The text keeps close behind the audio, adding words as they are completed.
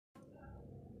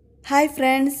Hi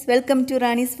friends, welcome to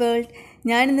RANIz world.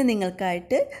 ഞാനിന്ന്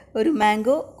നിങ്ങൾക്കായിട്ട് ഒരു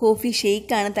mango coffee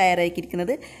ഷേക്കാണ്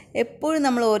തയ്യാറാക്കിയിരിക്കുന്നത്. എപ്പോഴും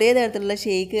നമ്മൾ ഒരേ തരത്തിലുള്ള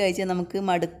ഷേക്ക് കഴിച്ചാൽ നമുക്ക്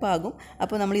മടുപ്പാകും.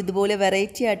 അപ്പോൾ നമ്മൾ ഇതുപോലെ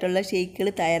വെറൈറ്റി ആയിട്ടുള്ള ഷേക്കുകൾ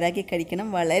തയ്യാറാക്കി കഴിക്കണം.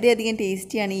 വളരെയധികം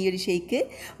ടേസ്റ്റിയാണ് ഈ ഒരു ഷേക്ക്.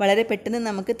 വളരെ പെട്ടെന്ന്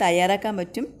നമുക്ക് തയ്യാറാക്കാൻ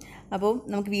പറ്റും. അപ്പോൾ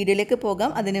നമുക്ക് വീഡിയോയിലേക്ക്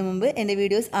പോകാം. അതിനു മുമ്പ് എൻ്റെ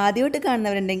വീഡിയോസ് ആദ്യമായിട്ട്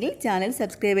കാണുന്നവരുണ്ടെങ്കിൽ ചാനൽ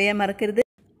സബ്സ്ക്രൈബ് ചെയ്യാൻ മറക്കരുത്.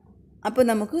 അപ്പോൾ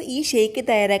നമുക്ക് ഈ ഷേക്ക്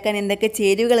തയ്യാറാക്കാൻ എന്തൊക്കെ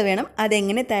ചേരുവകൾ വേണം,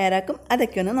 അതെങ്ങനെ തയ്യാറാക്കും,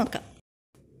 അതൊക്കെ ഒന്ന് നോക്കാം.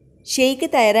 ഷേക്ക്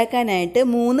തയ്യാറാക്കാനായിട്ട്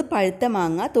 3 പഴുത്ത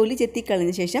മാങ്ങ തൊലി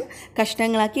ചെത്തിക്കളഞ്ഞ ശേഷം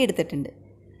കഷ്ണങ്ങളാക്കി എടുത്തിട്ടുണ്ട്.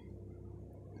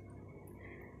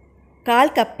 1/4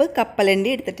 കപ്പ്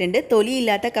കപ്പലണ്ടി എടുത്തിട്ടുണ്ട്.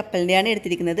 തൊലിയില്ലാത്ത കപ്പലണ്ടിയാണ്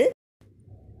എടുത്തിരിക്കുന്നത്.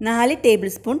 4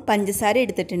 ടേബിൾ സ്പൂൺ പഞ്ചസാര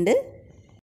എടുത്തിട്ടുണ്ട്.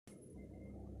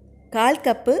 1/4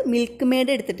 കപ്പ് മിൽക്ക്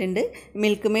മെയ്ഡ് എടുത്തിട്ടുണ്ട്.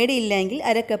 മിൽക്ക് മെയ്ഡ് ഇല്ലെങ്കിൽ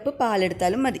 1/2 കപ്പ്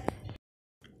പാലെടുത്താലും മതി.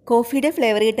 കോഫിയുടെ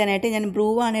ഫ്ലേവർ കിട്ടാനായിട്ട് ഞാൻ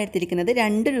ബ്രൂവാണ് എടുത്തിരിക്കുന്നത്.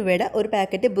 2 രൂപയുടെ ഒരു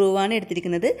പാക്കറ്റ് ബ്രൂവാണ്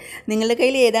എടുത്തിരിക്കുന്നത്. നിങ്ങളുടെ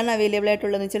കയ്യിൽ ഏതാണ് അവൈലബിൾ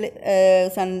ആയിട്ടുള്ളതെന്ന് വെച്ചാൽ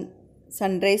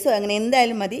സൺറൈസോ അങ്ങനെ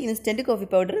എന്തായാലും മതി. ഇൻസ്റ്റൻറ്റ് കോഫി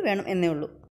പൗഡർ വേണം എന്നേ ഉള്ളൂ.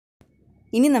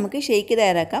 ഇനി നമുക്ക് ഷേക്ക്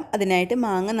തയ്യാറാക്കാം. അതിനായിട്ട്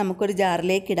മാങ്ങ നമുക്കൊരു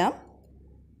ജാറിലേക്ക് ഇടാം.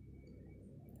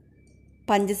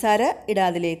 പഞ്ചസാര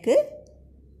ഇടാതിലേക്ക്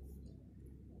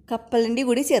കപ്പലണ്ടി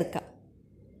കൂടി ചേർക്കാം.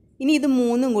 ഇനി ഇത്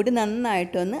 3ഉം കൂടി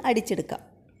നന്നായിട്ടൊന്ന് അടിച്ചെടുക്കാം.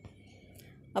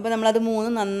 അപ്പോൾ നമ്മളത് 3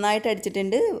 നന്നായിട്ട്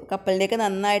അടിച്ചിട്ടുണ്ട്. കപ്പലിൻ്റെയൊക്കെ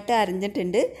നന്നായിട്ട്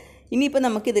അരിഞ്ഞിട്ടുണ്ട്. ഇനിയിപ്പോൾ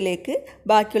നമുക്കിതിലേക്ക്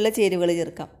ബാക്കിയുള്ള ചേരുവകൾ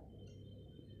ചേർക്കാം.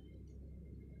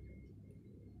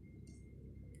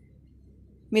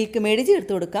 മിൽക്ക് മെയ്ഡ്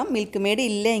ചേർത്ത് കൊടുക്കാം. മിൽക്ക് മെയ്ഡ്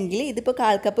ഇല്ലെങ്കിൽ ഇതിപ്പോൾ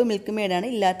 1/4 കപ്പ് മിൽക്ക് മെയ്ഡാണ്.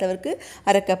 ഇല്ലാത്തവർക്ക്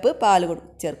 1/2 കപ്പ് പാൽ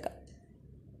ചേർക്കാം.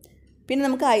 പിന്നെ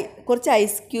നമുക്ക് കുറച്ച്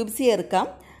ഐസ് ക്യൂബ്സ് ചേർക്കാം.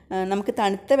 നമുക്ക്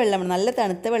തണുത്ത വെള്ളം വേണം, നല്ല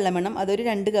തണുത്ത വെള്ളം വേണം. അതൊരു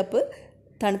 2 കപ്പ്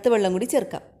തണുത്ത വെള്ളം കൂടി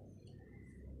ചേർക്കാം.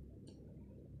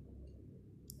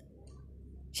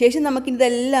 ശേഷം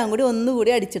നമുക്കിതെല്ലാം കൂടി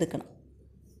ഒന്നുകൂടി അടിച്ചെടുക്കണം.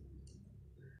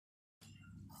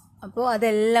 അപ്പോൾ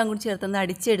അതെല്ലാം കൂടി ചേർത്തൊന്ന്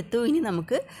അടിച്ചെടുത്തു. ഇനി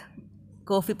നമുക്ക്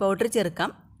കോഫി പൗഡർ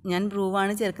ചേർക്കാം. ഞാൻ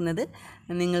ബ്രൂവാണ് ചേർക്കുന്നത്.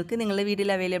 നിങ്ങൾക്ക് നിങ്ങളുടെ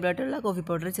വീട്ടിൽ അവൈലബിൾ ആയിട്ടുള്ള കോഫി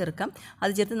പൗഡർ ചേർക്കാം.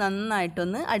 അത് ചേർത്ത്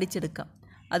നന്നായിട്ടൊന്ന് അടിച്ചെടുക്കാം.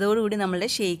 അതോടുകൂടി നമ്മളുടെ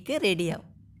ഷേക്ക് റെഡിയാവും.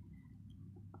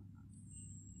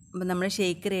 അപ്പോൾ നമ്മുടെ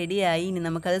ഷേക്ക് റെഡിയായി. ഇനി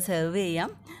നമുക്കത് സെർവ്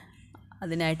ചെയ്യാം.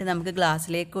 അതിനായിട്ട് നമുക്ക്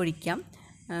ഗ്ലാസ്സിലേക്ക് ഒഴിക്കാം.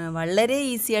 വളരെ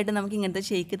ഈസി ആയിട്ട് നമുക്ക് ഇങ്ങനത്തെ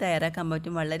ഷേക്ക് തയ്യാറാക്കാൻ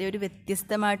പറ്റും. വളരെ ഒരു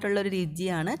വ്യത്യസ്തമായിട്ടുള്ളൊരു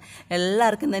രുചിയാണ്.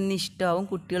 എല്ലാവർക്കും തന്നെ ഇഷ്ടമാവും.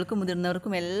 കുട്ടികൾക്കും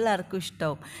മുതിർന്നവർക്കും എല്ലാവർക്കും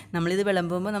ഇഷ്ടമാവും. നമ്മളിത്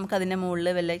വിളമ്പുമ്പോൾ നമുക്ക് അതിൻ്റെ മുകളിൽ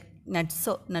വല്ല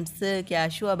നട്ട്സ്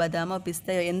ക്യാഷുവോ ബദാമോ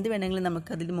പിസ്തയോ എന്ത് വേണമെങ്കിലും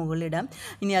നമുക്കതിൽ മുകളിലിടാം.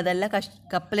 ഇനി അതല്ല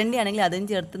കപ്പലണ്ടി ആണെങ്കിൽ അതും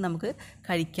ചേർത്ത് നമുക്ക്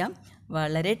കഴിക്കാം.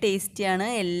 വളരെ ടേസ്റ്റിയാണ്.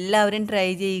 എല്ലാവരും ട്രൈ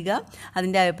ചെയ്യുക.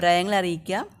 അതിൻ്റെ അഭിപ്രായങ്ങൾ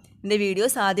അറിയിക്കുക. എൻ്റെ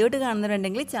വീഡിയോസ് ആദ്യമായിട്ട്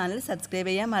കാണുന്നവരുണ്ടെങ്കിൽ ചാനൽ സബ്സ്ക്രൈബ്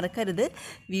ചെയ്യാൻ മറക്കരുത്.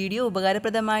 വീഡിയോ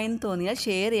ഉപകാരപ്രദമായെന്ന് തോന്നിയാൽ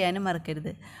ഷെയർ ചെയ്യാനും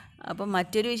മറക്കരുത്. അപ്പം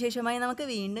മറ്റൊരു വിശേഷമായി നമുക്ക്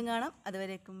വീണ്ടും കാണാം.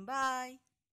 അതുവരേക്കും ബൈ.